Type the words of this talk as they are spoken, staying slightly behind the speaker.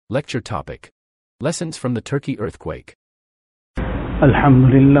Lecture topic: Lessons from the Turkey earthquake.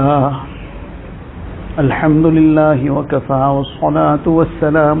 Alhamdulillah wa kafa wa salatu wa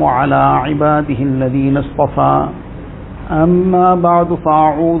salamu ala ibadihi alladhina istafa. Amma ba'du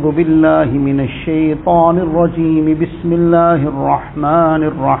fa'a'udhu billahi minash shaytanir rajim. Bismillahir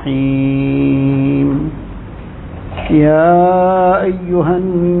rahmanir rahim. يا أيها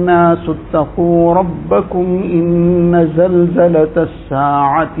الناس اتقوا ربكم إن زلزلة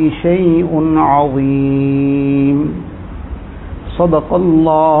الساعة شيء عظيم صدق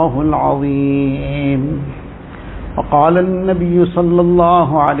الله العظيم. وقال النبي صلى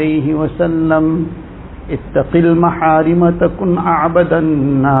الله عليه وسلم اتق المحارم تكن أعبد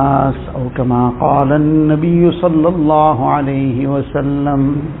الناس أو كما قال النبي صلى الله عليه وسلم.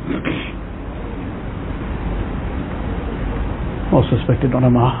 Most respected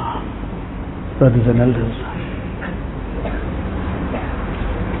ulama, brothers and elders,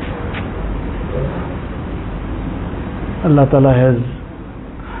 Allah Ta'ala has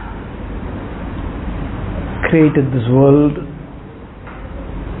created this world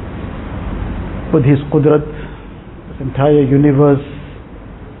with His Qudrat, this entire universe.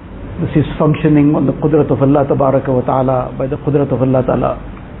 This is functioning on the Qudrat of Allah Tabaraka wa Ta'ala, by the Qudrat of Allah Ta'ala.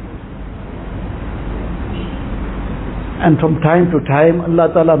 And from time to time,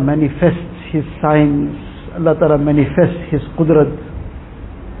 Allah Ta'ala manifests His signs, Allah Ta'ala manifests His Qudrat.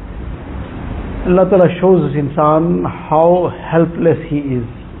 Allah Ta'ala shows us insan how helpless he is.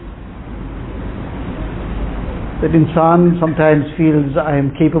 That insan sometimes feels, I am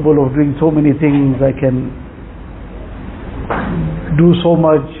capable of doing so many things, I can do so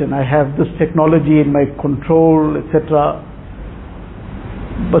much, and I have this technology in my control, etc.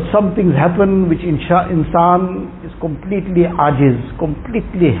 But some things happen which insan is completely ajiz,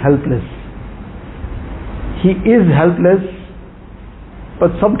 completely helpless. He is helpless,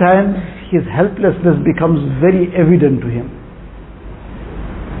 but sometimes his helplessness becomes very evident to him.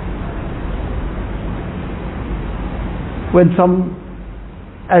 When some,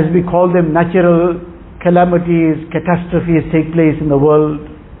 as we call them, natural calamities, catastrophes take place in the world.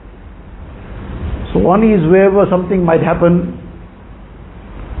 So one is wherever something might happen,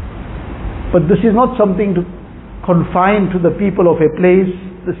 but this is not something to confine to the people of a place.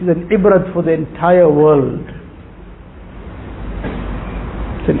 This is an ibrat for the entire world.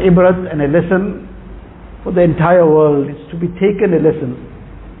 It's an ibrat and a lesson for the entire world. It's to be taken a lesson.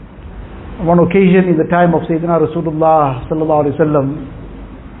 On one occasion in the time of Sayyidina Rasulullah sallallahu alaihi wasallam,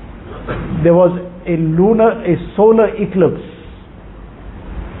 there was a solar eclipse.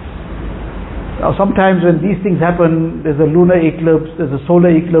 Now sometimes when these things happen, there's a lunar eclipse, there's a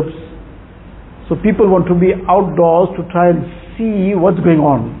solar eclipse. So people want to be outdoors to try and see what's going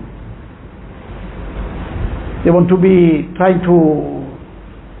on. They want to be trying to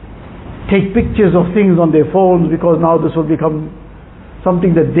take pictures of things on their phones, because now this will become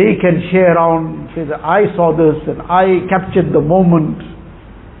something that they can share around, say that I saw this and I captured the moment.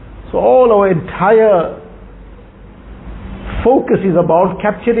 So all our entire focus is about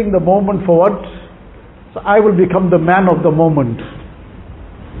capturing the moment for what? So I will become the man of the moment.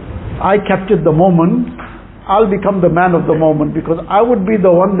 I captured the moment, I'll become the man of the moment, because I would be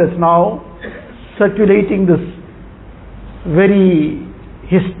the one that's now circulating this very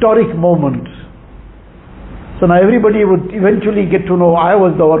historic moment. So now everybody would eventually get to know I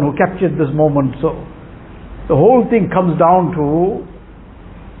was the one who captured this moment. So the whole thing comes down to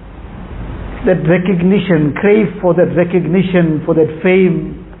that recognition, crave for that recognition, for that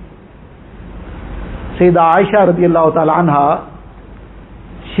fame. Sayyidah Aisha radiallahu ta'ala anha,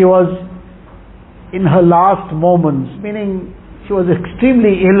 she was in her last moments, meaning she was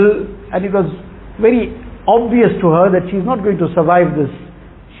extremely ill, and it was very obvious to her that she is not going to survive this.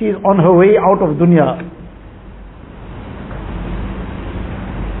 She is on her way out of dunya.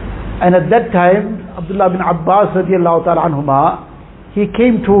 And at that time, Abdullah bin Abbas radiallahu ta'ala anhuma, he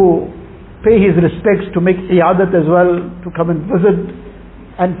came to pay his respects, to make iyadat as well, to come and visit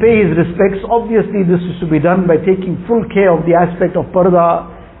and pay his respects. Obviously this is to be done by taking full care of the aspect of parda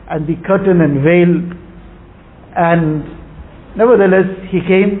and the curtain and veil. And nevertheless he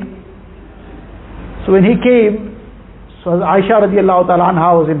came. So when he came, so Aisha radiallahu ta'ala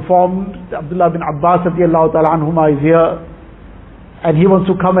anha was informed that Abdullah bin Abbas radiallahu ta'ala anhuma is here, and he wants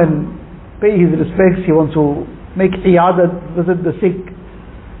to come and pay his respects, he wants to make iyadat, visit the sick.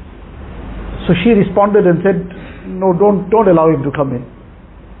 So she responded and said, no, don't allow him to come in.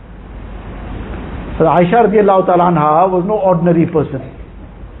 So Aisha radiallahu ta'ala anha was no ordinary person.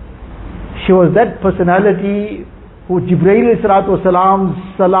 She was that personality who Jibreel salatu wasalam's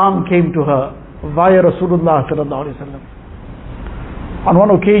salam came to her via Rasulullah sallallahu alaihi wasallam. On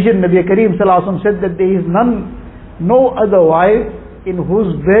one occasion, Nabi Kareem Sallallahu Alaihi Wasallam said that there is no other wife in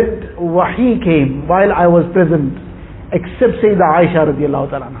whose bed wahi came while I was present, except Sayyidah Aisha radiallahu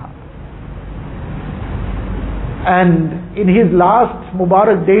ta'ala anha. And in his last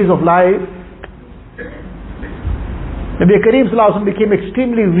Mubarak days of life, Nabi Kareem Sallallahu Alaihi Wasallam became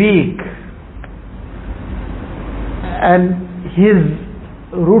extremely weak, and his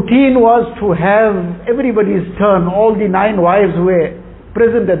routine was to have everybody's turn, all the 9 wives who were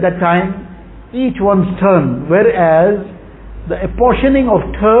present at that time, each one's turn, whereas the apportioning of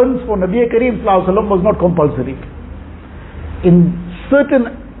turns for Nabi Kareem Sallallahu Alaihi Wasallam was not compulsory. In certain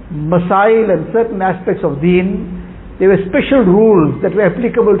masail and certain aspects of deen, there were special rules that were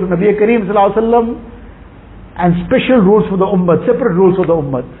applicable to Nabi Kareem Sallallahu Alaihi Wasallam, and special rules for the ummah, separate rules for the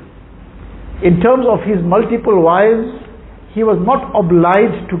ummah. In terms of his multiple wives, he was not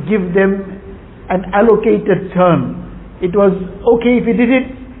obliged to give them an allocated turn. It was okay if he did it,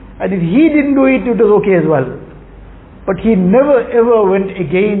 and if he didn't do it, it was okay as well. But he never ever went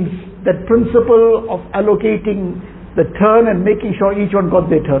against that principle of allocating the turn and making sure each one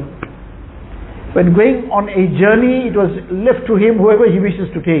got their turn. When going on a journey, it was left to him whoever he wishes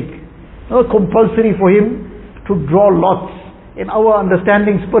to take. Not compulsory for him to draw lots. In our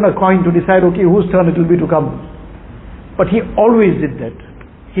understanding, spin a coin to decide, okay, whose turn it will be to come. But he always did that.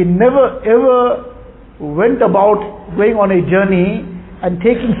 He never ever went about going on a journey and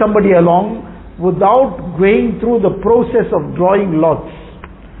taking somebody along without going through the process of drawing lots.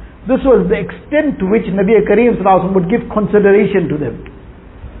 This was the extent to which Nabi Kareem Sallallahu Alaihi Wasallam would give consideration to them.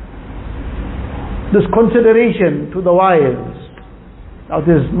 This consideration to the wives. Now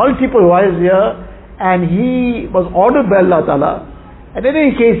there's multiple wives here, and he was ordered by Allah Ta'ala, and in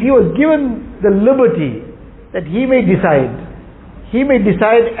any case he was given the liberty that he may decide. He may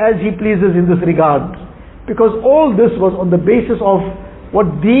decide as he pleases in this regard, because all this was on the basis of what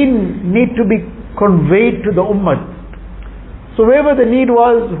deen need to be conveyed to the ummah. So wherever the need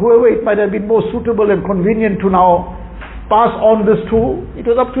was, whoever it might have been more suitable and convenient to now pass on this to, it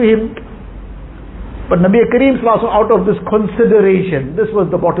was up to him. But Nabi Kareem Sallallahu Alaihi Wasallam, out of this consideration, this was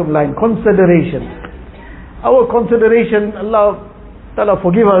the bottom line, consideration. Our consideration, Allah Ta'ala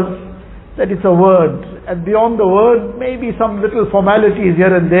forgive us, that it's a word, and beyond the word, maybe some little formalities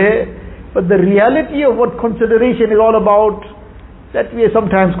here and there, but the reality of what consideration is all about, that we are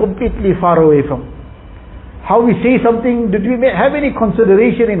sometimes completely far away from. How we say something, did we have any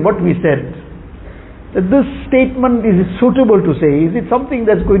consideration in what we said? That this statement, is it suitable to say? Is it something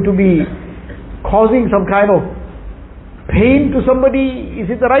that's going to be causing some kind of pain to somebody?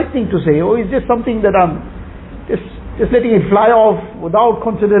 Is it the right thing to say? Or is this something that I'm just letting it fly off without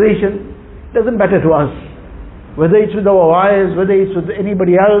consideration? Doesn't matter to us. Whether it's with our wives, whether it's with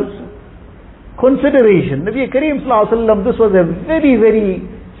anybody else. Consideration. Nabi Kareem Sallallahu Alaihi Wasallam, this was a very, very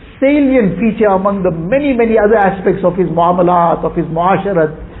salient feature among the many, many other aspects of his muamalat, of his muasharat,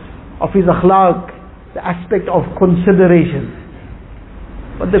 of his akhlaq, the aspect of consideration.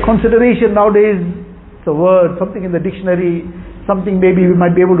 But the consideration nowadays, it's a word, something in the dictionary, something maybe we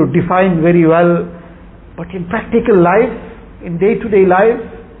might be able to define very well. But in practical life, in day-to-day life,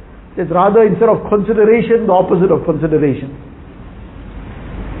 there's rather, instead of consideration, the opposite of consideration.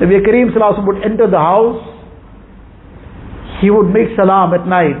 Nabi Kareem Sallallahu Alaihi Wasallam would enter the house, he would make salam at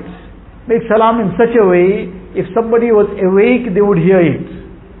night. Make salam in such a way, if somebody was awake, they would hear it.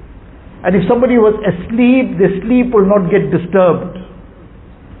 And if somebody was asleep, their sleep will not get disturbed.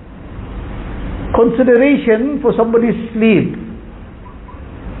 Consideration for somebody's sleep.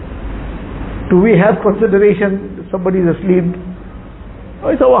 Do we have consideration if somebody is asleep? Oh,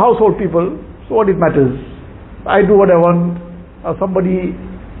 it's our household people, so what it matters. I do what I want. Or somebody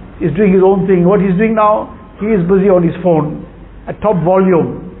is doing his own thing. What he's doing now, he is busy on his phone at top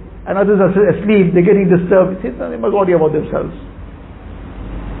volume, and others are asleep, they're getting disturbed. He says, they must worry about themselves.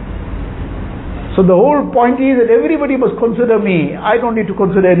 So the whole point is that everybody must consider me. I don't need to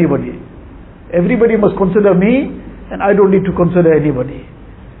consider anybody. Everybody must consider me, and I don't need to consider anybody.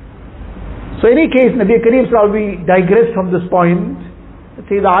 So in any case, Nabi Kareem Sallallahu Alaihi Wasallam, we digress from this point.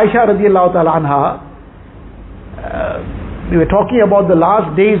 Sayyidah Aisha radiallahu ta'ala anha, we were talking about the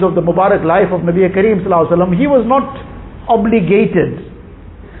last days of the Mubarak life of Nabi Kareem Sallallahu Alaihi Wasallam. He was not obligated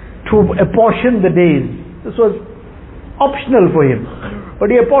to apportion the days. This was optional for him.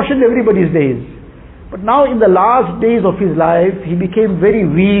 But he apportioned everybody's days. But now in the last days of his life, he became very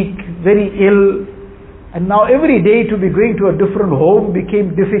weak, very ill. And now every day to be going to a different home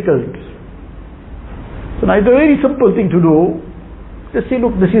became difficult. So now it's a very simple thing to do. Just say,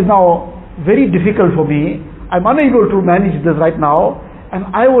 look, this is now very difficult for me. I'm unable to manage this right now, and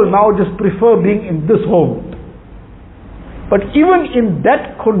I will now just prefer being in this home. But even in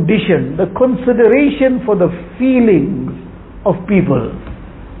that condition, the consideration for the feelings of people,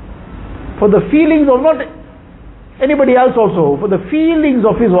 for the feelings of not anybody else also, for the feelings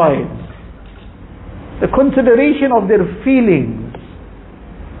of his wives, the consideration of their feelings.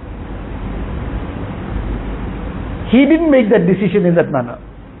 He didn't make that decision in that manner.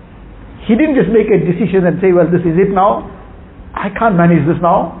 He didn't just make a decision and say, well, this is it now, I can't manage this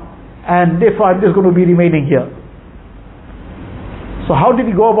now, and therefore I'm just going to be remaining here. So how did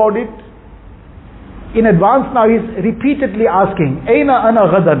he go about it? In advance now he's repeatedly asking, Aina ana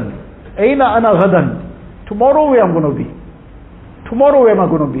ghadan? Aina ana ghadan? Tomorrow where I'm going to be? Tomorrow where am I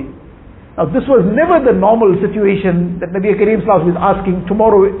going to be? Now this was never the normal situation that Nabi Kareem Sallallahu Alaihi Wasallam was asking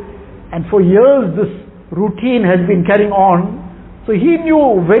tomorrow, and for years this routine has been carrying on. So he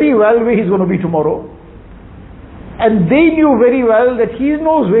knew very well where he's going to be tomorrow. And they knew very well that he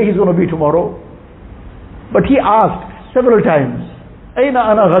knows where he's going to be tomorrow. But he asked several times, Aina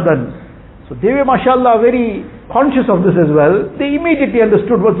ana ghadan? So they were, mashallah, very conscious of this as well. They immediately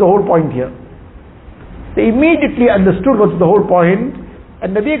understood what's the whole point here. They immediately understood what's the whole point.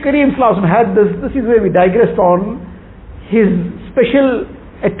 And Nabi Kareem Sallallahu Alaihi Wasallam had this is where we digressed on, his special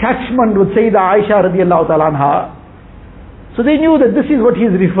attachment with Sayyidah Aisha radiallahu ta'ala anha. So they knew that this is what he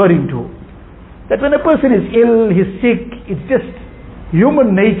is referring to. That when a person is ill, he's sick, it's just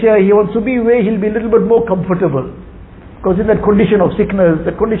human nature, he wants to be where he'll be a little bit more comfortable. Because in that condition of sickness,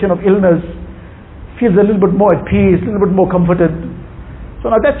 that condition of illness, feels a little bit more at peace, a little bit more comforted. So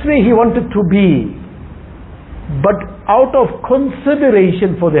now that's where he wanted to be. But out of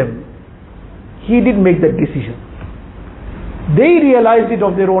consideration for them, he didn't make that decision. They realized it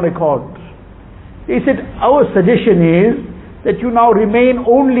of their own accord. They said, our suggestion is that you now remain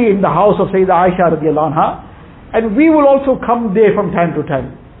only in the house of Sayyidah Aisha radiallahu anha, and we will also come there from time to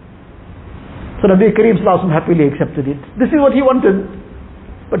time. So Nabi Kareem Sallallahu Alaihi Wasallam happily accepted it. This is what he wanted,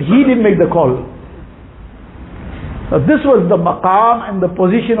 but he didn't make the call. Now this was the maqam and the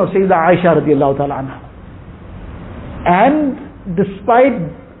position of Sayyidah Aisha radiallahu ta'ala anha. And despite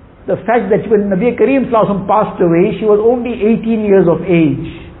the fact that when Nabi Kareem Sallallahu Alaihi Wasallam passed away, she was only 18 years of age.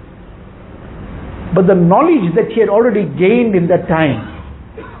 But the knowledge that she had already gained in that time,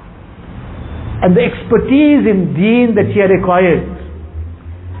 and the expertise in deen that she had acquired,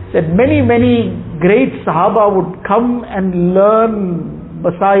 that many great Sahaba would come and learn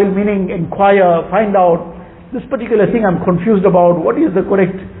masail, meaning inquire, find out, this particular thing I'm confused about, what is the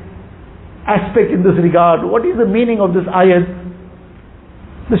correct aspect in this regard, what is the meaning of this ayat.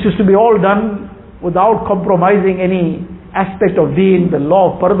 This used to be all done without compromising any aspect of deen, the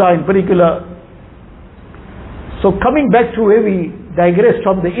law of parda in particular. So coming back to where we digressed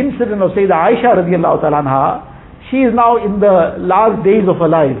from the incident of Sayyidah Aisha radiallahu ta'ala anha, she is now in the last days of her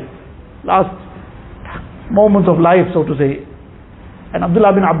life, last moments of life, so to say. And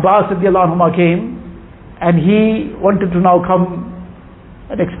Abdullah bin Abbas radiallahu anhuma came, and he wanted to now come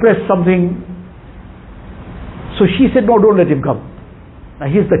and express something. So she said, no, don't let him come. Now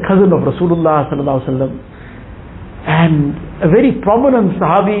he's the cousin of Rasulullah sallallahu alaihi wasallam, and a very prominent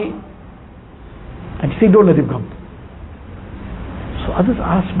Sahabi, and she said, don't let him come. So others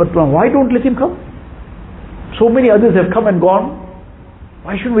asked, but why don't let him come? So many others have come and gone.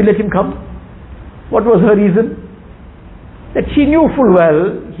 Why shouldn't we let him come? What was her reason? That she knew full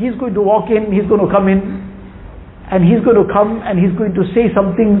well, he's going to walk in, he's going to come in, and he's going to come and he's going to say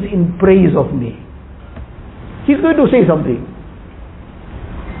some things in praise of me. He's going to say something.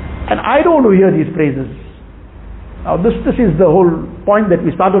 And I don't want to hear these praises. Now this is the whole point that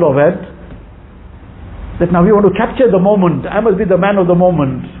we started off at. That now we want to capture the moment. I must be the man of the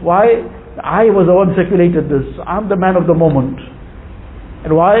moment. Why? I was the one circulated this. I'm the man of the moment.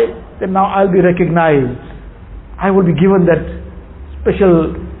 And why? Then now I'll be recognized. I will be given that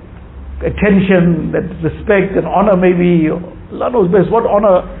special attention, that respect and honor maybe. Allah knows best what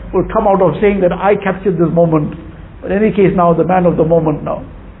honor will come out of saying that I captured this moment. But in any case now, the man of the moment now.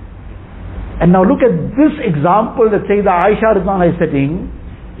 And now look at this example that Sayyidah Aisha is setting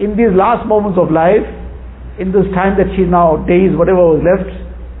in these last moments of life, in this time that she's now days, whatever was left.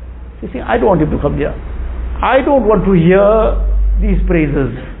 She's saying, I don't want him to come here. I don't want to hear these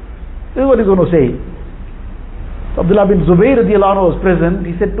praises. This is what he's going to say. So Abdullah bin Zubayr radiallahu anhu was present.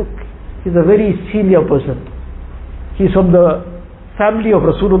 He said, look, he's a very senior person. He's from the family of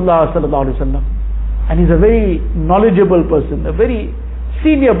Rasulullah sallallahu alaihi wasallam, and he's a very knowledgeable person, a very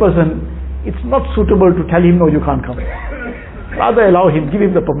senior person. It's not suitable to tell him, no, you can't come. Rather allow him, give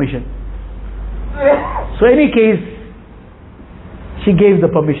him the permission. So in any case, she gave the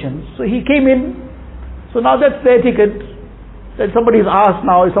permission. So he came in. So now that's the etiquette. That somebody is asked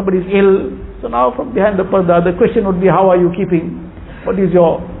now, if somebody is ill, So now from behind the parda, the question would be, how are you keeping?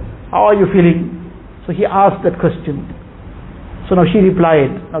 How are you feeling? So he asked that question. So now she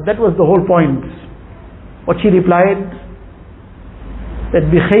replied. Now that was the whole point. What she replied? That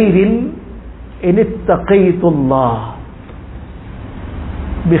بِخَيْرٍ إِنِ اتَّقَيْتُ اللَّهِ.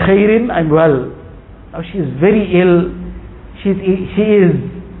 بِخَيْرٍ, I'm well. Now she is very ill. She is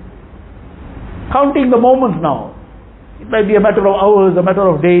counting the moments now. It might be a matter of hours, a matter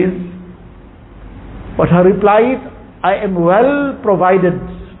of days. But her reply is, I am well provided.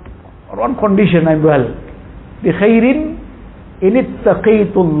 On one condition, I am well. بِخَيْرٍ إِنِ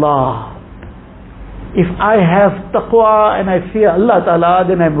اتَّقَيْتُ اللَّهِ. If I have taqwa and I fear Allah Ta'ala,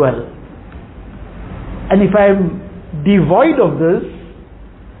 then I am well. And if I am devoid of this,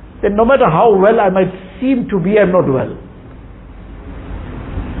 then no matter how well I might seem to be, I am not well.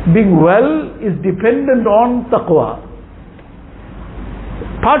 Being well is dependent on taqwa.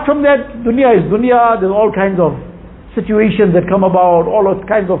 Apart from that, dunya is dunya. There's all kinds of situations that come about, all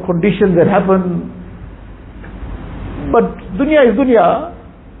kinds of conditions that happen. But dunya is dunya.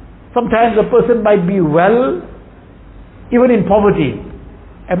 Sometimes a person might be well, even in poverty.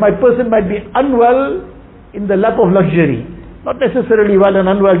 And my person might be unwell in the lap of luxury. Not necessarily well and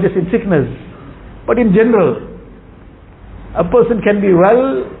unwell just in sickness. But in general, a person can be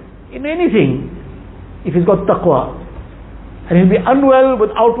well in anything if he's got taqwa. And he'll be unwell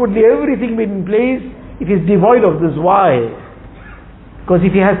with outwardly everything being in place if he's devoid of this. Why? Because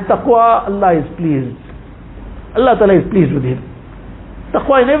if he has taqwa, Allah is pleased. Allah Ta'ala is pleased with him.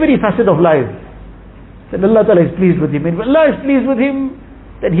 Taqwa in every facet of life. Then Allah Ta'ala is pleased with him. And if Allah is pleased with him,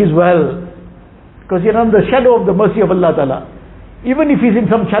 then he's well. Because you're under the shadow of the mercy of Allah Ta'ala. Even if he's in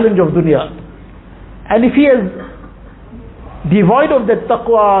some challenge of dunya. And if he is devoid of that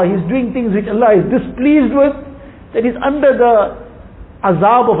taqwa, he's doing things which Allah is displeased with, then he's under the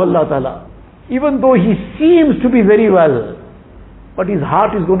azab of Allah Ta'ala. Even though he seems to be very well, but his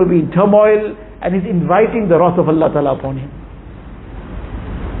heart is going to be in turmoil and he's inviting the wrath of Allah Ta'ala upon him.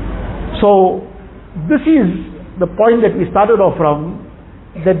 So, this is the point that we started off from,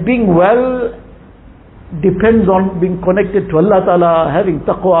 that being well depends on being connected to Allah Ta'ala, having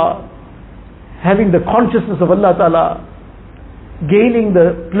taqwa, having the consciousness of Allah Ta'ala, gaining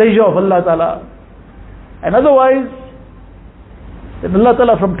the pleasure of Allah Ta'ala. And otherwise, then Allah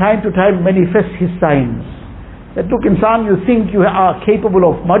Ta'ala from time to time manifests His signs. That look, insan, you think you are capable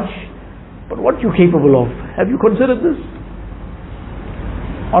of much, but what are you capable of? Have you considered this?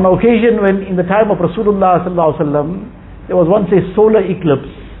 On an occasion when in the time of Rasulullah Sallallahu Alaihi Wasallam, there was once a solar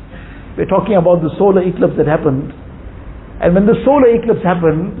eclipse. We're talking about the solar eclipse that happened. And when the solar eclipse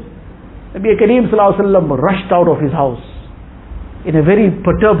happened, Nabi Kareem Sallallahu Alaihi Wasallam rushed out of his house in a very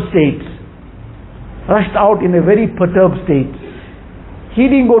perturbed state. Rushed out in a very perturbed state. He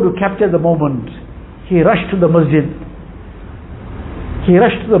didn't go to capture the moment. He rushed to the masjid. He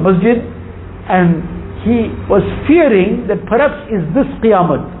rushed to the masjid and he was fearing that perhaps is this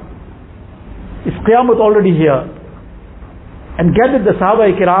Qiyamah. Is Qiyamah already here? And gathered the Sahaba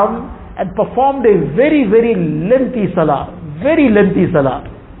Ikram and performed a very, very lengthy salah. Very lengthy salah.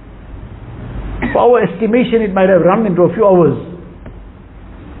 For our estimation, it might have run into a few hours.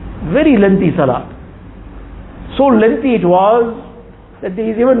 Very lengthy salah. So lengthy it was that there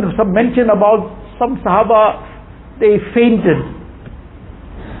is even some mention about some Sahaba, they fainted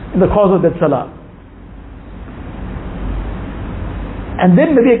in the cause of that salah. And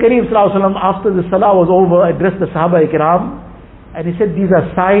then Nabi Kareem Sallallahu Alaihi Wasallam, after the salah was over, addressed the Sahaba Ikram and he said, these are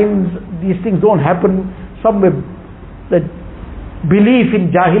signs, these things don't happen. Some with the belief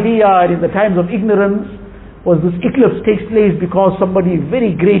in Jahiliyyah and in the times of ignorance was this eclipse takes place because somebody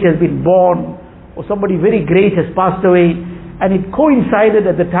very great has been born or somebody very great has passed away, and it coincided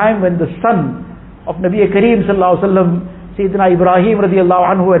at the time when the son of Nabi Kareem Sallallahu Alaihi Wasallam, Sayyidina Ibrahim radiallahu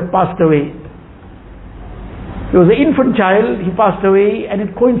anhu, had passed away. He was an infant child, he passed away, and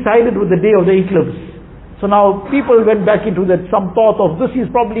it coincided with the day of the eclipse. So now people went back into that, some thought of this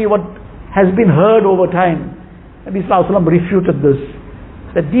is probably what has been heard over time. Nabi Sallallahu Alaihi Wasallam refuted this.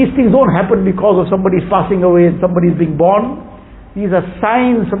 That these things don't happen because of somebody's passing away and somebody's being born. These are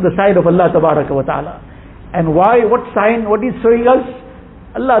signs from the side of Allah Tabaraka wa Ta'ala. And why? What sign? What is showing us?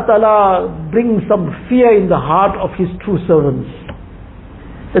 Allah Ta'ala brings some fear in the heart of His true servants.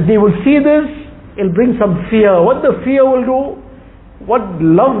 That they will see this, it'll bring some fear. What the fear will do, what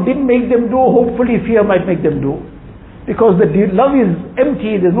love didn't make them do, hopefully fear might make them do. Because the love is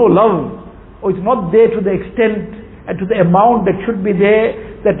empty, there's no love. Or it's not there to the extent and to the amount that should be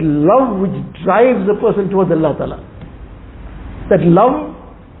there, that love which drives a person towards Allah Ta'ala. That love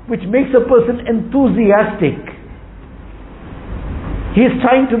which makes a person enthusiastic. He is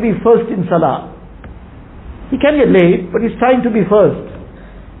trying to be first in salah. He can get late, but he's trying to be first.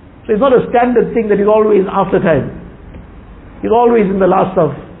 So it's not a standard thing that he's always after time. He's always in the last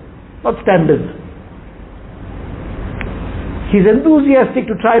of, not standard. He's enthusiastic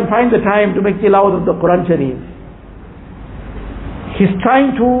to try and find the time to make tilawat of the Quran Sharif. He's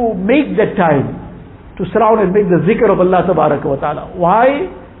trying to make that time to surround and make the zikr of Allah Tabaraka wa Ta'ala. Why?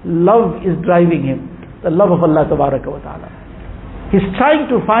 Love is driving him. The love of Allah Tabaraka wa Ta'ala. He's trying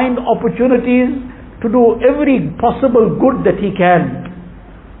to find opportunities to do every possible good that he can.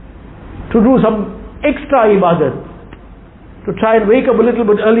 To do some extra ibadat. To try and wake up a little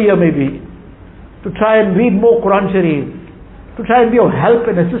bit earlier maybe. To try and read more Quran Sharif. To try and be of help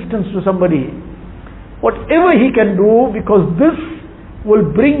and assistance to somebody. Whatever he can do, because this will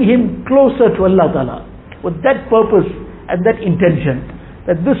bring him closer to Allah Ta'ala. With that purpose and that intention.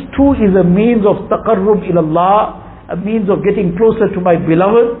 That this too is a means of taqarrub ilallah, a means of getting closer to my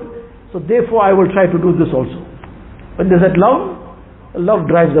beloved. So therefore I will try to do this also. When there's that love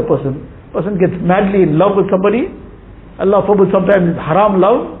drives the person. Person gets madly in love with somebody. Allah forbid, sometimes it's haram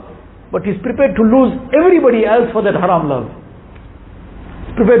love. But he's prepared to lose everybody else for that haram love.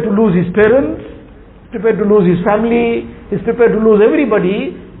 He's prepared to lose his parents. He's prepared to lose his family. He's prepared to lose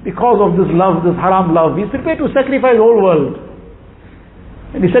everybody because of this love, this haram love. He's prepared to sacrifice the whole world.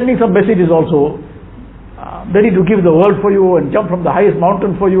 And he's sending some messages also. Ready to give the world for you and jump from the highest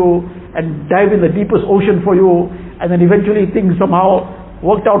mountain for you and dive in the deepest ocean for you. And then eventually things somehow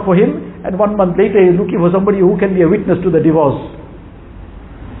worked out for him. And 1 month later he's looking for somebody who can be a witness to the divorce.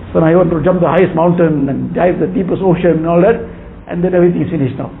 So now he wants to jump the highest mountain and dive the deepest ocean and all that. And then everything is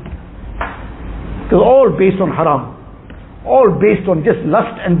finished now. It was all based on haram. All based on just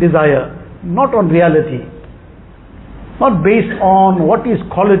lust and desire. Not on reality. Not based on what is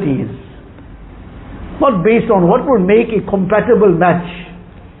qualities. Not based on what will make a compatible match.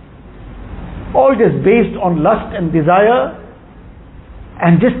 All just based on lust and desire.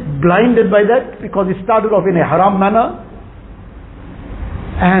 And just blinded by that because it started off in a haram manner.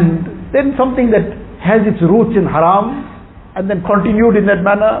 And then something that has its roots in haram. And then continued in that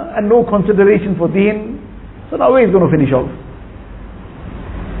manner. And no consideration for deen. So now where is going to finish off?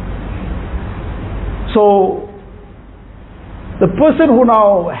 So the person who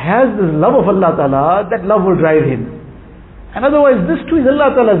now has this love of Allah Ta'ala, that love will drive him. And otherwise this too is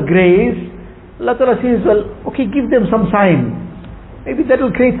Allah Ta'ala's grace. Allah Ta'ala says, well, okay, give them some sign. Maybe that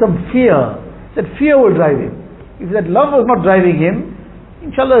will create some fear. That fear will drive him. If that love was not driving him,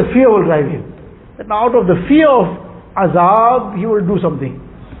 inshallah fear will drive him. That now out of the fear of azab, he will do something.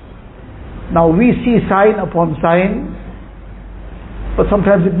 Now we see sign upon sign, but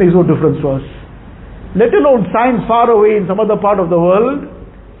sometimes it makes no difference to us. Let alone signs far away in some other part of the world.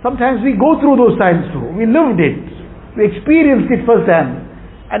 Sometimes we go through those signs too. We lived it. We experienced it firsthand.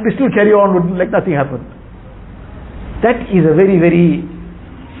 And we still carry on like nothing happened. That is a very, very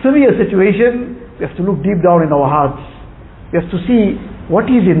severe situation. We have to look deep down in our hearts. We have to see what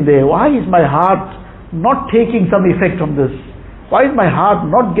is in there. Why is my heart not taking some effect from this? Why is my heart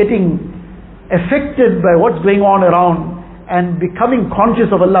not getting affected by what's going on around and becoming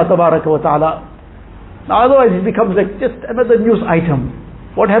conscious of Allah Tabaraka wa Ta'ala? Now otherwise it becomes like just another news item.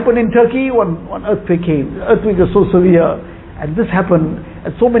 What happened in Turkey? One earthquake came. The earthquake was so severe. And this happened.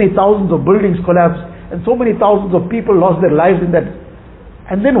 And so many thousands of buildings collapsed. And so many thousands of people lost their lives in that.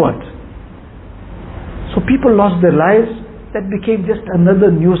 And then what? So people lost their lives. That became just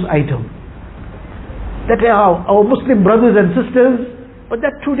another news item. That are our Muslim brothers and sisters. But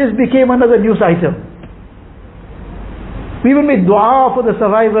that too just became another news item. We will make dua for the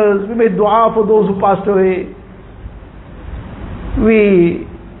survivors. We made dua for those who passed away. We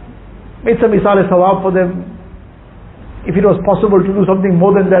made some isal sawab for them. If it was possible to do something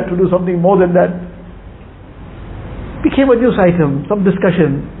more than that, to do something more than that. Became a news item, some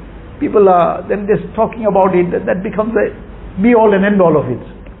discussion. People are then just talking about it, and that becomes the be all and end all of it.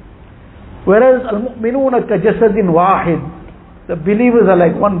 Whereas al-mu'minuna kajasadin wahid, the believers are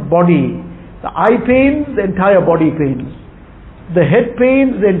like one body. The eye pains, the entire body pains. The head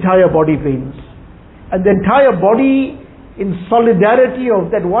pains, the entire body pains. And the entire body in solidarity of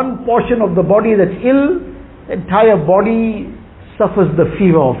that one portion of the body that's ill, the entire body suffers the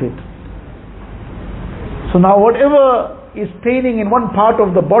fever of it. So now whatever is paining in one part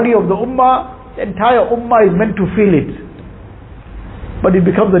of the body of the ummah, the entire ummah is meant to feel it. But it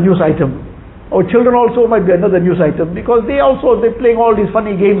becomes a news item. Our children also might be another news item because they're playing all these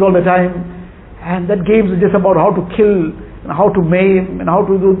funny games all the time. And that games is just about how to kill and how to maim and how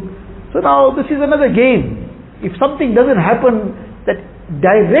to do. So now this is another game. If something doesn't happen that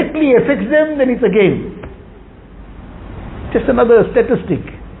directly affects them, then it's a game. Just another statistic.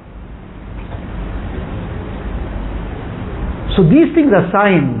 So these things are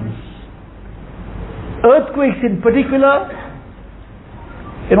signs. Earthquakes in particular.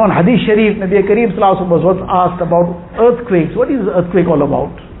 In one hadith sharif, Nabi Kareem Sallallahu Alaihi Wasallam was once asked about earthquakes. What is earthquake all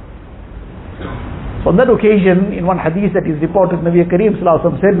about? So on that occasion, in one hadith that is reported, Nabi Kareem Sallallahu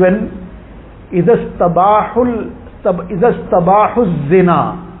Alaihi Wasallam said, when إِذَا اسْتَبَاحُ الزِّنَا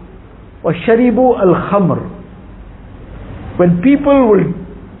وَشَرِبُوا الْخَمْرِ, when people will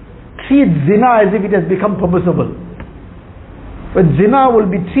treat zina as if it has become permissible, when zina will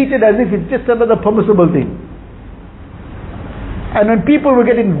be treated as if it's just another permissible thing, and when people will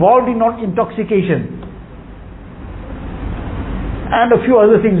get involved in intoxication, and a few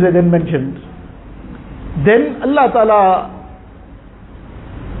other things were then mentioned, then Allah Ta'ala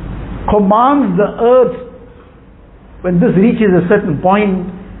commands the earth, when this reaches a certain point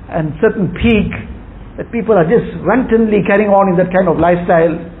and certain peak, that people are just wantonly carrying on in that kind of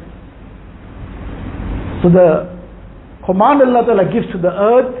lifestyle. So the command Allah Ta'ala gives to the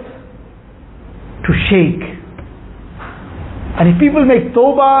earth to shake. And if people make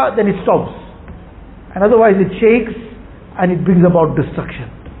tawbah, then it stops. And otherwise it shakes and it brings about destruction.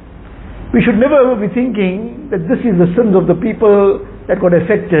 We should never ever be thinking that this is the sins of the people that got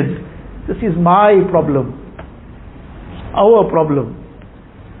affected. This is my problem, our problem.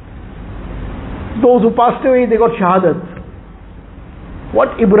 Those who passed away, they got shahadat.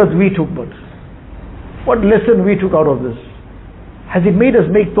 What ibrat we took, but what lesson we took out of this? Has it made us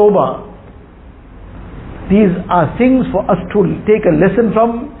make tawbah? These are things for us to take a lesson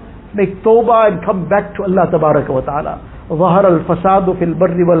from, make tawbah and come back to Allah Tabaraka wa Ta'ala. ظهر الفساد في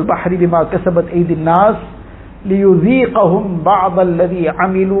البر والبحر بما كسبت أيدي الناس ليذيقهم بعض الذي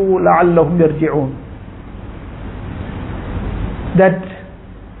عملوا لعلهم يرجعون. That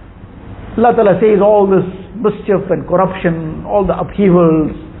Allah Ta'ala says all this mischief and corruption, all the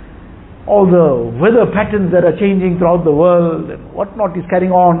upheavals, all the weather patterns that are changing throughout the world and whatnot is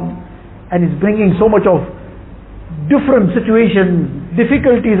carrying on, and is bringing so much of different situations,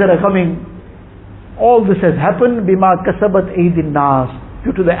 difficulties that are coming. All this has happened bima kasabat aydin nas,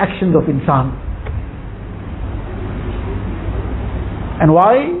 due to the actions of insan. And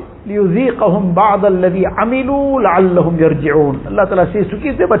why? لِيُذِيقَهُمْ بَعْضَ الَّذِي عَمِلُوا لَعَلَّهُمْ يَرْجِعُونَ. Allah Ta'ala says to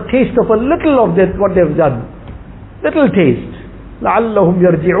give them a taste of a little of that, what they have done. Little taste. لَعَلَّهُمْ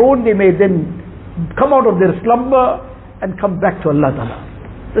يَرْجِعُونَ. They may then come out of their slumber and come back to Allah Ta'ala.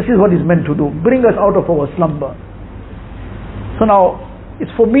 This is what is meant to do. Bring us out of our slumber. So now,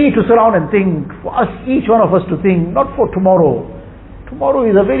 it's for me to sit down and think, for us, each one of us to think, not for tomorrow. Tomorrow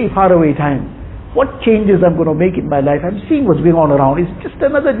is a very far away time. What changes I'm going to make in my life? I'm seeing what's going on around. It's just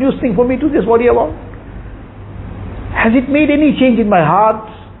another news thing for me to just worry about. Has it made any change in my heart?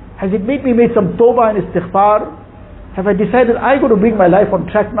 Has it made me make some tawbah and istighfar? Have I decided I'm going to bring my life on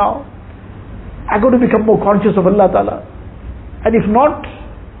track now? I'm going to become more conscious of Allah Ta'ala? And if not,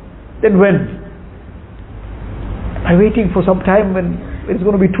 then when? Am I waiting for some time when it's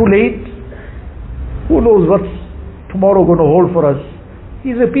going to be too late? Who knows what's tomorrow going to hold for us?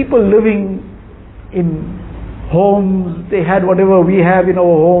 These are people living in homes. They had whatever we have in our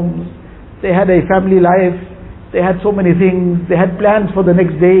homes. They had a family life. They had so many things. They had plans for the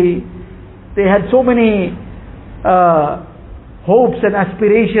next day. They had so many hopes and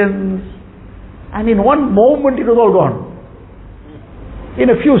aspirations. And in one moment it was all gone. In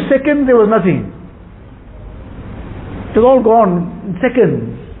a few seconds there was nothing. It was all gone in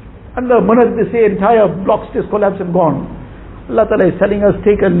seconds. Under a minute they say entire blocks just collapsed and gone. Allah Ta'ala is telling us,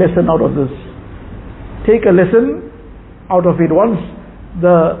 take a lesson out of this. Take a lesson out of it. Once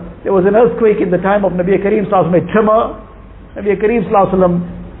there was an earthquake in the time of Nabi Kareem Sallallahu Alaihi Wasallam, a tremor. Nabi Kareem Sallallahu Alaihi Wasallam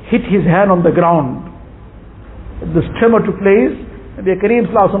hit his hand on the ground. This tremor took place. Nabi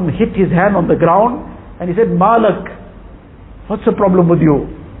Kareem Sallallahu Alaihi Wasallam hit his hand on the ground and he said, Malak, what's the problem with you?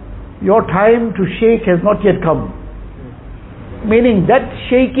 Your time to shake has not yet come. Meaning that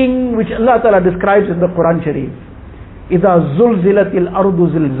shaking which Allah Ta'ala describes in the Quran Sharif. إِذَا زُلْزِلَتِ الْأَرْضُ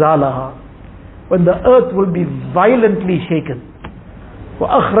زِلْزَالَهَا. When the earth will be violently shaken.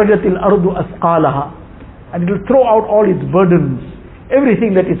 وَأَخْرَجَتِ الْأَرْضُ أَثْقَالَهَا. And it will throw out all its burdens.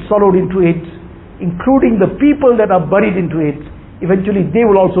 Everything that it swallowed into it, including the people that are buried into it. Eventually they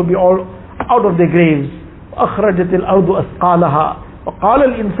will also be all out of their graves. وَأَخْرَجَتِ الْأَرْضُ أَثْقَالَهَا وَقَالَ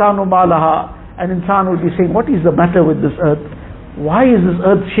الْإِنسَانُ مَا لَهَا. And insan will be saying, what is the matter with this earth? Why is this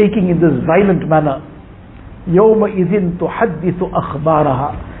earth shaking in this violent manner? يَوْمَئِذٍ تُحَدِّثُ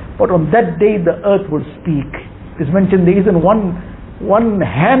أَخْبَارَهَا. But on that day the earth will speak. It's mentioned there isn't one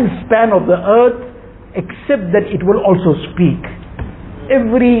hand span of the earth except that it will also speak.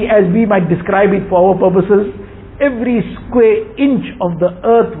 As we might describe it for our purposes, every square inch of the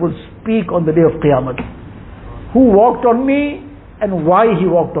earth will speak on the day of Qiyamah. Who walked on me and why he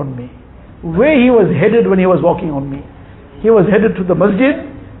walked on me. Where he was headed when he was walking on me. He was headed to the masjid,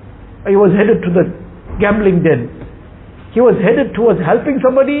 or he was headed to the gambling den. He was headed towards helping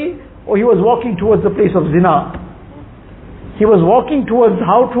somebody, or he was walking towards the place of zina. He was walking towards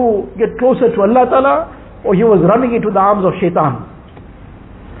how to get closer to Allah Ta'ala, or he was running into the arms of shaitan.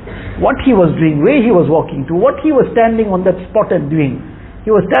 What he was doing, where he was walking to, what he was standing on that spot and doing.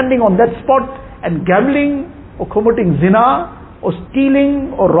 He was standing on that spot and gambling, or committing zina, or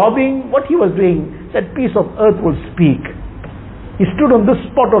stealing, or robbing. What he was doing, that piece of earth will speak. He stood on this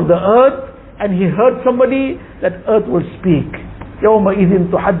spot of the earth, and he heard somebody, that earth will speak. يَوْمَئِذٍ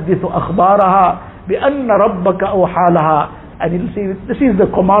تُحَدِّثُ أَخْبَارَهَا بِأَنَّ رَبَّكَ أَوْحَالَهَا. And he'll say, this is the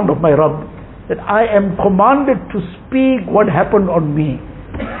command of my Rabb, that I am commanded to speak what happened on me.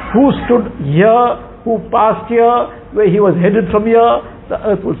 Who stood here, who passed here, where he was headed from here, the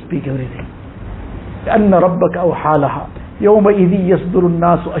earth will speak everything. بِأَنَّ رَبَّكَ أَوْحَالَهَا يَوْمَئِذٍ يَصْدُرُ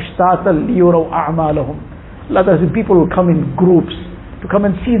النَّاسُ أَشْتَاتًا لِيُرَوْا أَعْمَالَهُم. Allah Ta'ala says, people will come in groups to come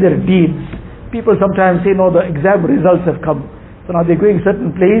and see their deeds. People sometimes say, no, the exam results have come. So now they're going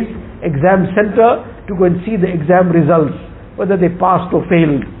certain place, exam center, to go and see the exam results, whether they passed or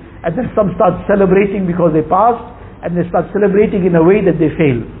failed. And then some start celebrating because they passed, and they start celebrating in a way that they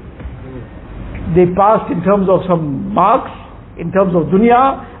failed. They passed in terms of some marks, in terms of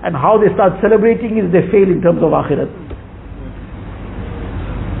dunya, and how they start celebrating is they fail in terms of akhirat.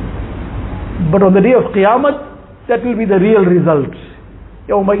 But on the day of Qiyamah, that will be the real result.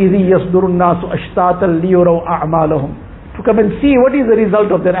 يَوْمَئِذٍ يَصْدُرُ النَّاسُ أَشْتَاتًا لِيُرَوْا أَعْمَالَهُم. To come and see what is the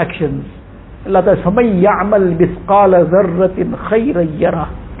result of their actions. Allah Ta'ala says, فَمَنْ يَعْمَلْ مِثْقَالَ ذَرَّةٍ خَيْرًا يَرَهُ.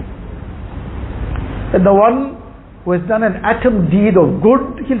 And the one who has done an atom deed of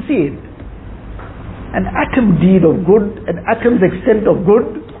good, he'll see it. An atom deed of good, an atom's extent of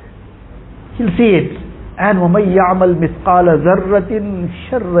good, he'll see it. And وَمَنْ يَعْمَلْ مِثْقَالَ ذَرَّةٍ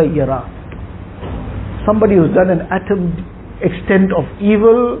شَرًّا يَرَهُ. Somebody who's done an atom extent of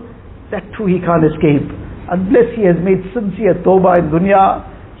evil, that too he can't escape. Unless he has made sincere tawbah in dunya,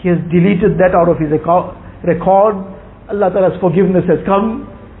 he has deleted that out of his record, Allah Ta'ala's forgiveness has come,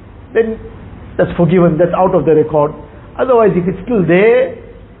 then that's forgiven, that's out of the record. Otherwise, if it's still there,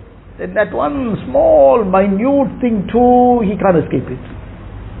 then that one small, minute thing too, he can't escape it.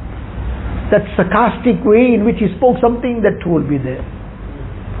 That sarcastic way in which he spoke something, that too will be there.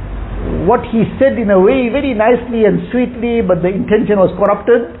 What he said in a way very nicely and sweetly, but the intention was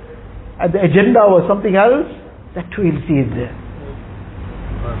corrupted, and the agenda was something else, that too he'll see it there.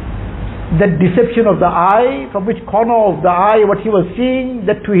 That deception of the eye, from which corner of the eye what he was seeing,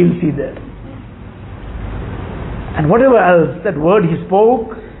 that too he'll see there. And whatever else, that word he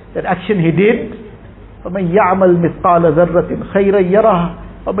spoke, that action he did, فَمَنْ يَعْمَلْ مِثْقَالَ ذَرَّةٍ خَيْرًا يَرَهُ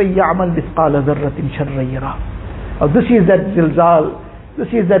وَمَنْ يَعْمَلْ مِثْقَالَ ذَرَّةٍ شَرًّا يَرَهُ. Now this is that zilzal, this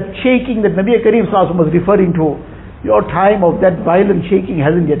is that shaking that Nabi Kareem Sallallahu Alaihi Wasallam was referring to. Your time of that violent shaking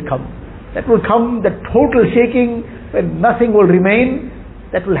hasn't yet come. That will come, that total shaking, when nothing will remain,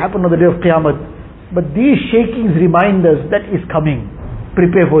 that will happen on the day of Qiyamah. But these shakings remind us that is coming.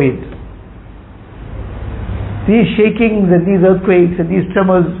 Prepare for it. These shakings and these earthquakes and these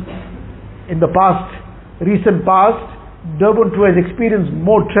tremors in the past, recent past, Durban too has experienced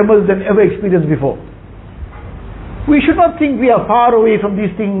more tremors than ever experienced before. We should not think we are far away from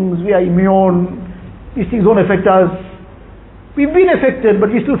these things, we are immune, these things don't affect us. We've been affected, but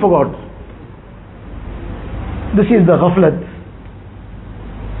we still forgot. This is the ghaflat.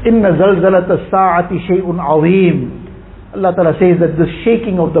 إِنَّ زَلْزَلَةَ السَّاعَةِ شَيْءٌ عَظِيمٌ. Allah Ta'ala says that the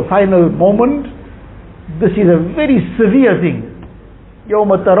shaking of the final moment, this is a very severe thing.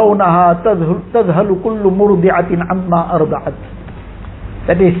 يَوْمَ تَرَوْنَهَا تَذْهَلُ كُلُّ مُرْضِعَةٍ عَمَّا أَرْضَعَتْ.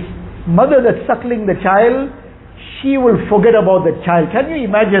 That is, mother that's suckling the child, she will forget about that child. Can you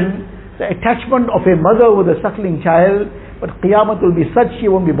imagine the attachment of a mother with a suckling child? But Qiyamah will be such, she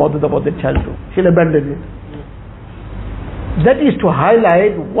won't be bothered about that child too. She'll abandon it. That is to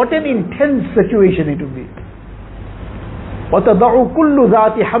highlight what an intense situation it will be. وَتَضَعُ كُلُّ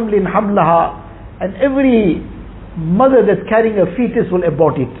ذَاتِ حَمْلٍ حَمْلَهَا. And every mother that's carrying a fetus will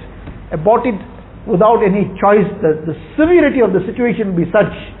abort it. Abort it without any choice. The severity of the situation will be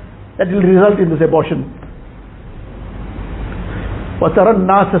such that it will result in this abortion. وَتَرَى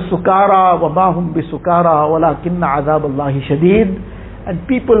النَّاسَ سُكَارَى وَمَا هُمْ بِسُكَارَى وَلَكِنَّ عَذَابَ اللَّهِ شَدِيدٌ. And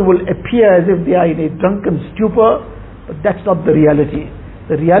people will appear as if they are in a drunken stupor, but that's not the reality.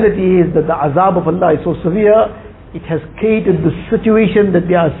 The reality is that the azab of Allah is so severe, it has created the situation that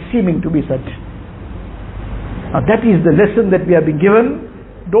they are seeming to be such. Now that is the lesson that we have been given.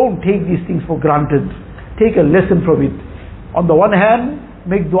 Don't take these things for granted.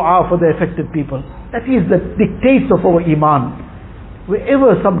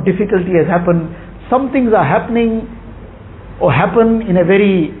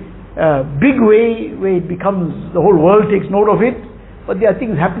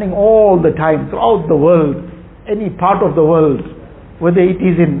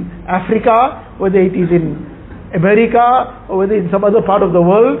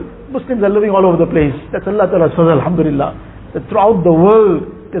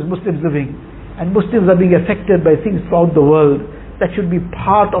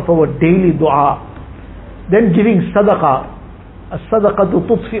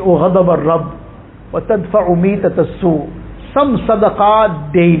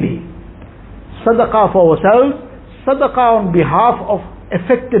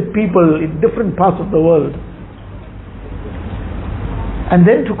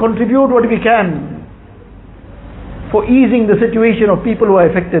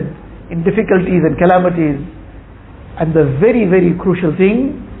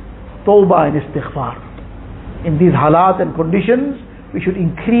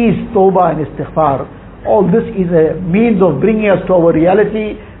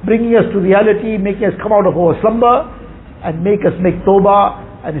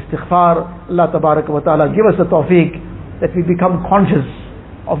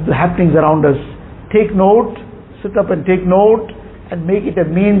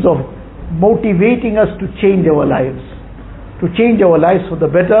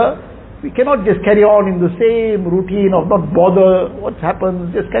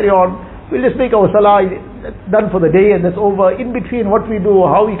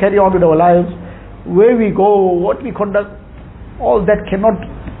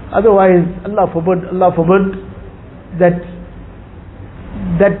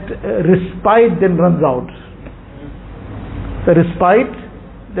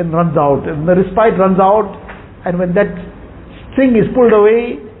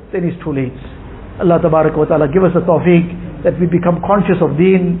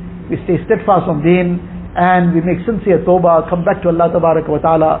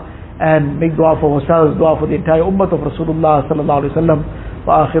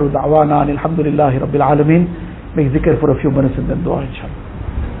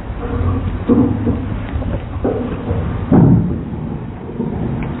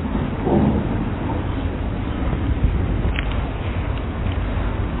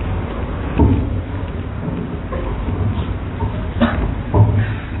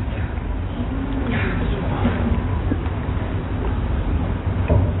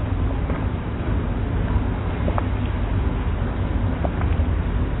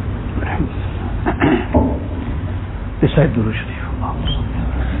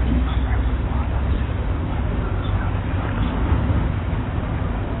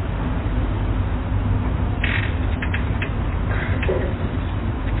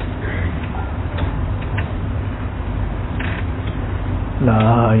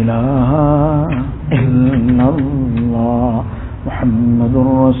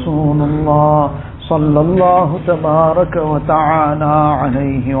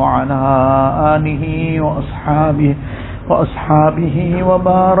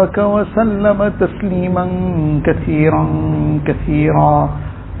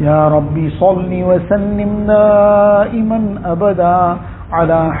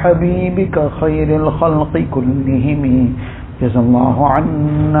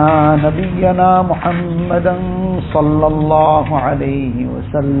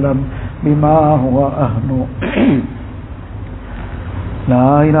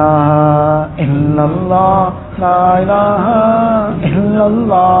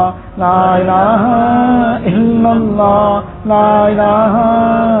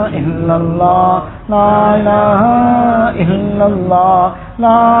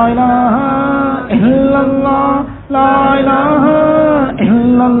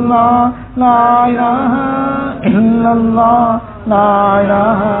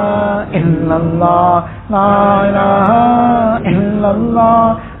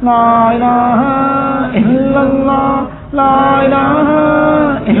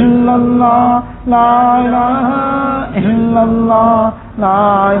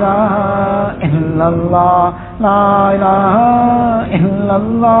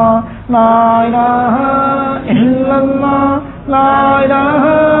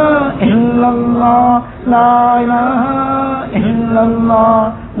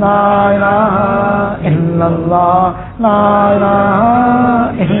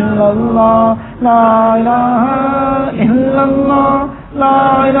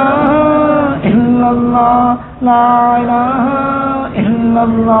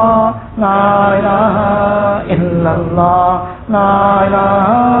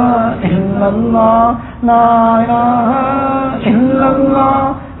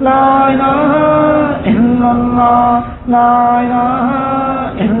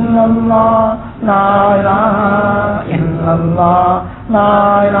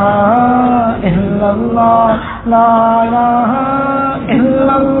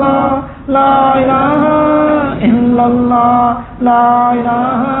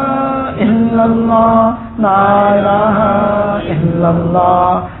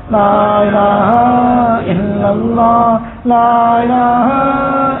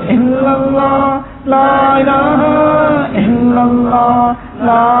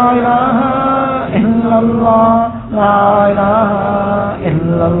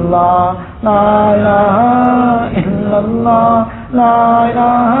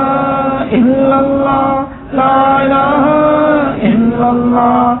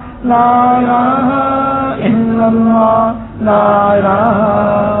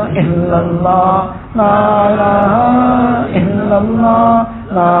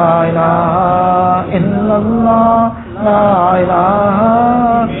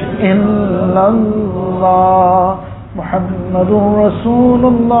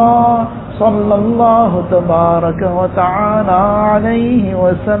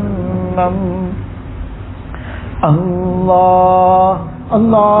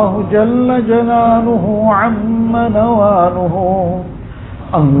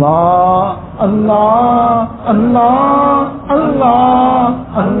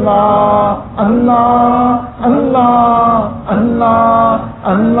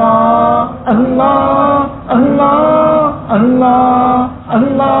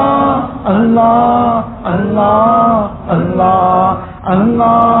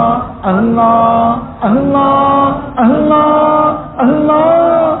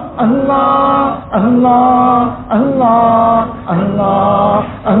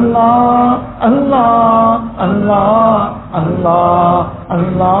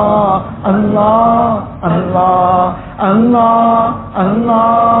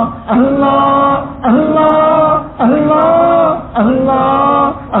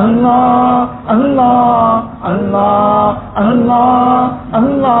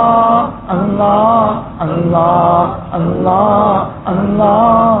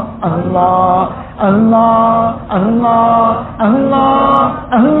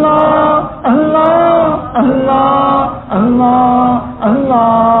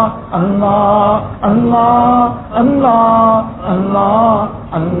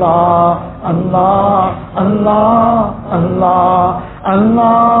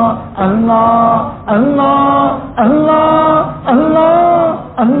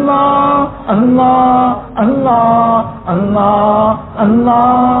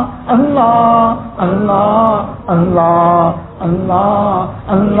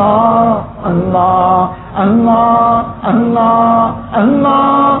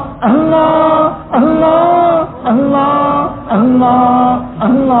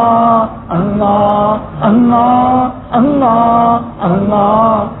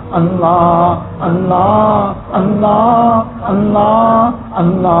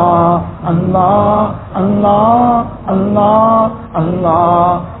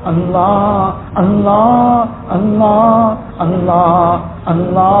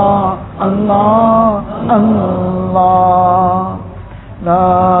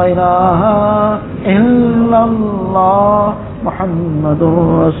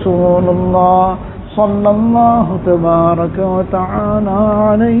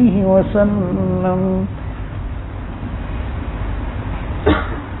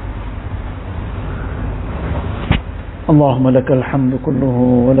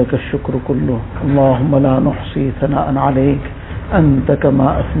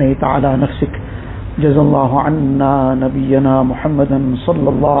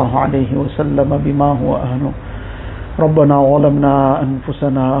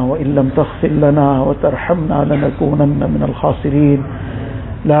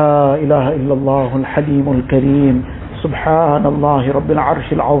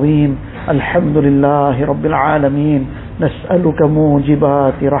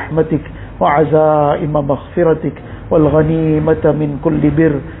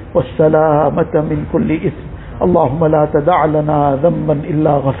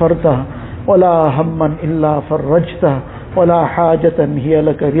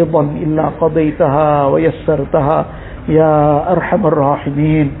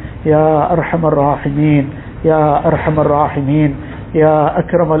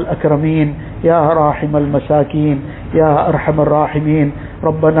 या राहिमल मसाकीन या अरहमर राहिमीन।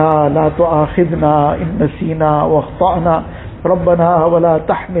 रब्बना ला तुआखिज़ना इन नसीना व अख़्ताअना रब्बना वला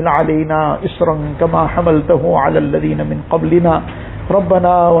तहमिल अलैना इसरन कमा हमलतहु अलल लज़ीना मिन क़ब्लिना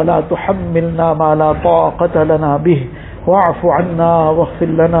रब्बना वला तुहम्मिलना मा ला ताक़त लना बिहि वाअफ़ु अन्ना वग़फ़िर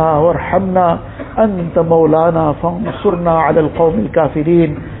लना वरहमना अंत मौलाना फ़ंसुरना अलल क़ौमिल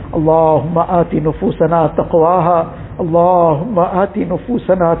काफ़िरीन। अल्लाहुम्मा आति नुफूसना तक़वाहा अल्लाहुम्मा आति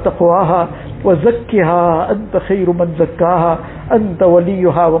नुफूसना तक़वाहा व ज़क्किहा अंत खैरु मन ज़क्काहा अंत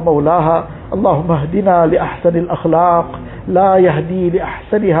वलियुहा व मौलाहा। अल्लाहुम्मा हदिना लि अहसनिल अख़लाक़ ला यहदी लि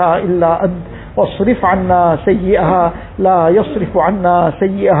अहसनिहा इल्ला अंत वस्रिफ़ अन्ना सय्यिअहा ला यस्रिफ़ु अन्ना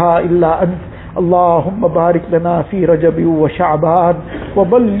सय्यिअहा इल्ला अंत। अल्लाहुम्मा बारिक लना फ़ी रजब व शअबान व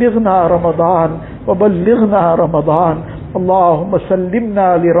बल्लिग़ना रमज़ान अल्लाहुम्मा सल्लिमना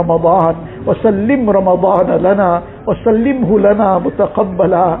लिरमज़ान व सल्लिम रमज़ान लना व सल्लिमहु लना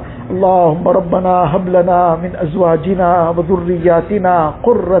मुतक़ब्बला। अल्लाहुम्मा रब्बना हब लना मिन अज़वाजिना व ज़ुर्रिय्यातिना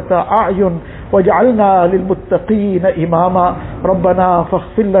क़ुर्रता अअयुन वजअलना लिलमुत्तक़ीन इमामा। रब्बना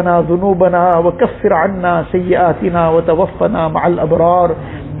फ़ग़फ़िर लना ज़ुनूबना व कफ़्फ़िर अन्ना सय्यिआतिना व तवफ़्फ़ना मअल अबरार।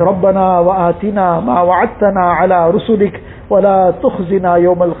 रब्बना व आतिना मा वअदतना अला रुसुलिक वला तुख़ज़िना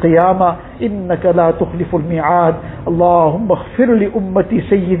यौमल क़ियामा इन्नका ला तुख़्लिफ़ुल मिआद। अल्लाहुम्मा इग़फ़िर लि उम्मती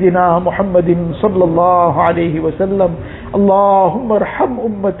सय्यिदिना मुहम्मदिन सल्लल्लाहु अलैहि वसल्लम। अल्लाहुम्मा अर्हम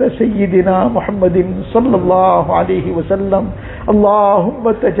उम्मत सय्यिदिना मुहम्मदिन सल्लल्लाहु अलैहि वसल्लम।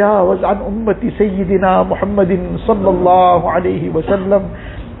 अल्लाहुम्मा तजावज़ अन उम्मती सय्यिदिना मुहम्मदिन सल्लल्लाहु अलैहि वसल्लम।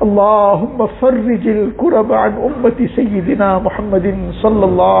 अल्लाहुम्मा फ़र्रिजिल कुरब अन उम्मती सय्यिदिना मुहम्मदिन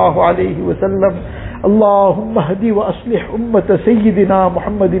सल्लल्लाहु अलैहि वसल्लम। अल्लाहुम्मा हदी व अस्लिह उम्मत सय्यिदिना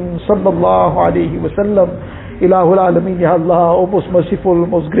मुहम्मदिन सल्लल्लाहु अलैहि वसल्लम। इलाहुल आलमीन, या अल्लाह, O most merciful,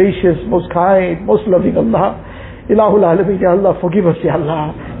 most gracious, most kind, most loving Allah. Ilahul Alameen, Ya Allah, forgive us, Ya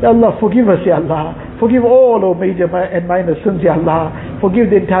Allah. Ya Allah, forgive us, Ya Allah. Forgive all our major and minor sins, Ya Allah.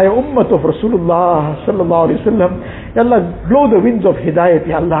 Forgive the entire ummah of Rasulullah sallallahu alaihi wasallam. Ya Allah, blow the winds of hidayat,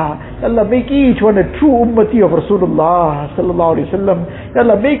 Ya Allah. Ya Allah, make each one a true ummati of Rasulullah sallallahu alaihi wasallam. Ya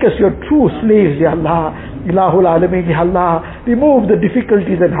Allah, make us your true slaves, Ya Allah. Ilahul Alameen, Ya Allah, remove the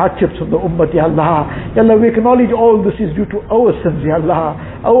difficulties and hardships of the ummah, Ya Allah. Ya Allah, we acknowledge all this is due to our sins, Ya Allah,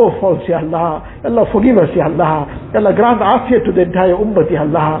 our faults, Ya Allah. Ya Allah, forgive us, Ya Allah. Ya Allah, grant afiyat to the entire ummah, Ya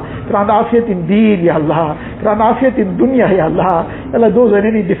Allah. Grant afiyat in deen, Ya Allah. Grant afiyat in dunya, Ya Allah. Ya Allah, those are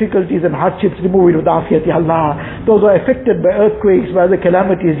any difficulties and hardships, remove it with afiyat, Ya Allah. Those who are affected by earthquakes, by the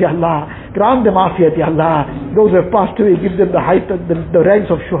calamities, Ya Allah, grant them afiyat, Ya Allah. Those who have passed away, give them the height of the ranks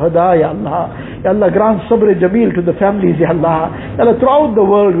of shuhada, Ya Allah. Ya Allah, grant sabr jameel to the families, Ya Allah. Ya Allah, throughout the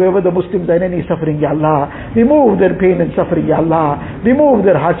world, wherever the Muslims are in any suffering, Ya Allah, remove their pain and suffering, Ya Allah. Remove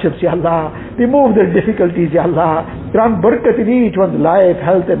their hardships, Ya Allah. Remove their difficulties, Ya Allah. Grant barakat in each one's life,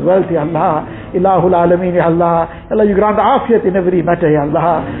 health and wealth, Ya Allah. Ilahul Alameen, Ya Allah. Ya Allah, you grant afiyat in every matter, Ya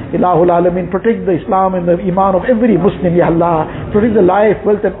Allah. Ilahul Alameen, protect the Islam and the Iman of every Muslim, Ya Allah. Protect the life,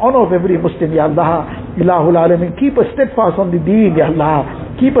 wealth and honor of every Muslim, Ya Allah. Ilahul Alameen, keep us steadfast on the deen, Ya Allah.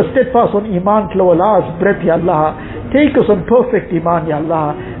 Keep us steadfast on Iman till our last breath, Ya Allah. Take us on perfect Iman, Ya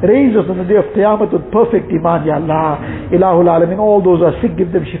Allah. Raise us on the day of Qiyamah with perfect Iman, Ya Allah. Ilahul Alameen, all those who are sick,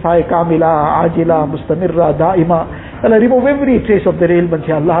 give them shifa kamila, ajila, mustamirra, daima. Allah, remove every trace of their ailments,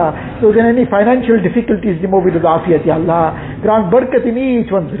 Ya Allah. Those in any financial difficulties, remove it with afiyat, Ya Allah. Grant barakat in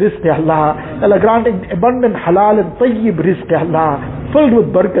each one's rizq, Ya Allah. Allah, grant abundant halal and tayyib rizq, Ya Allah. Filled with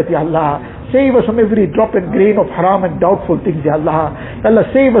barakat, Ya Allah. Save us from every drop and grain of haram and doubtful things, Ya Allah. Allah,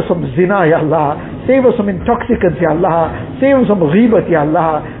 save us from zina, Ya Allah. Save us from intoxicants, Ya Allah. Save us from ghibat, Ya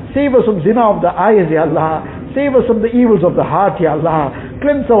Allah. Save us from zina of the eyes, Ya Allah. Save us from the evils of the heart, Ya Allah.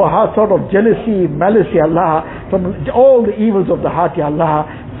 Cleanse our hearts out of jealousy, malice, Ya Allah. From all the evils of the heart, Ya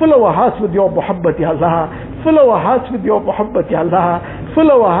Allah. Fill our hearts with your muhabbat, Ya Allah. Fill our hearts with your muhabbat, Ya Allah.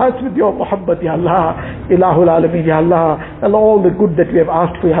 Fill our hearts with your muhabbat, Ya Allah. Ilahul Alameen, Ya Allah. Allah, all the good that we have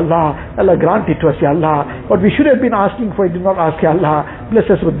asked for, Ya Allah. Allah, grant it to us, Ya Allah. What we should have been asking for, I did not ask, Ya Allah. Bless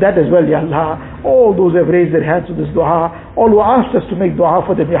us with that as well, Ya Allah. All those who have raised their hands to this dua, all who asked us to make dua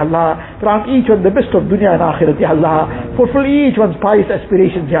for them, Ya Allah. Grant each one the best of dunya and akhirat, Ya Allah. Fulfill each one's pious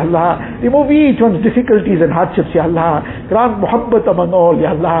aspirations, Ya Allah. Remove each one's difficulties and hardships, Ya Allah. Grant muhabbat among all,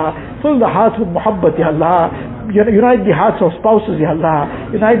 Ya Allah. Fill the hearts with muhabbat, Ya Allah. Unite the hearts of spouses, Ya Allah.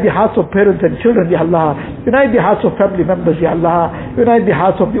 Unite the hearts of parents and children, Ya Allah. Unite the hearts of family members, Ya Allah. Unite the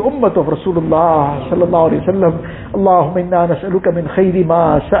hearts of the ummah of Rasulullah sallallahu alaihi wasallam. Allahumma inna nas'aluka min khayri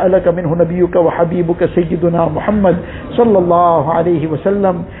ma sa'alaka minhu nabiyyuka wa habibuka sayyiduna Muhammad sallallahu alaihi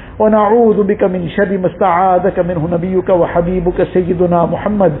wasallam. ونعوذ بك من شر ما استعاذك منه نبيك وحبيبك سيدنا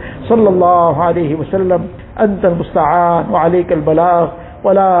محمد صلى الله عليه وسلم. أنت المستعان وعليك البلاغ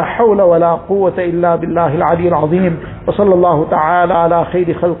वला हौला वला कुव्वता इल्ला बिल्लाहिल अलिय्यिल अज़ीम व सल्लल्लाहु तआला अला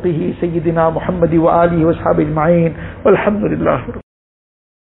खैरि खल्क़िही सय्यिदिना मुहम्मद व आलिहि व अस्हाबिहि अजमईन वल्हम्दुलिल्लाहि।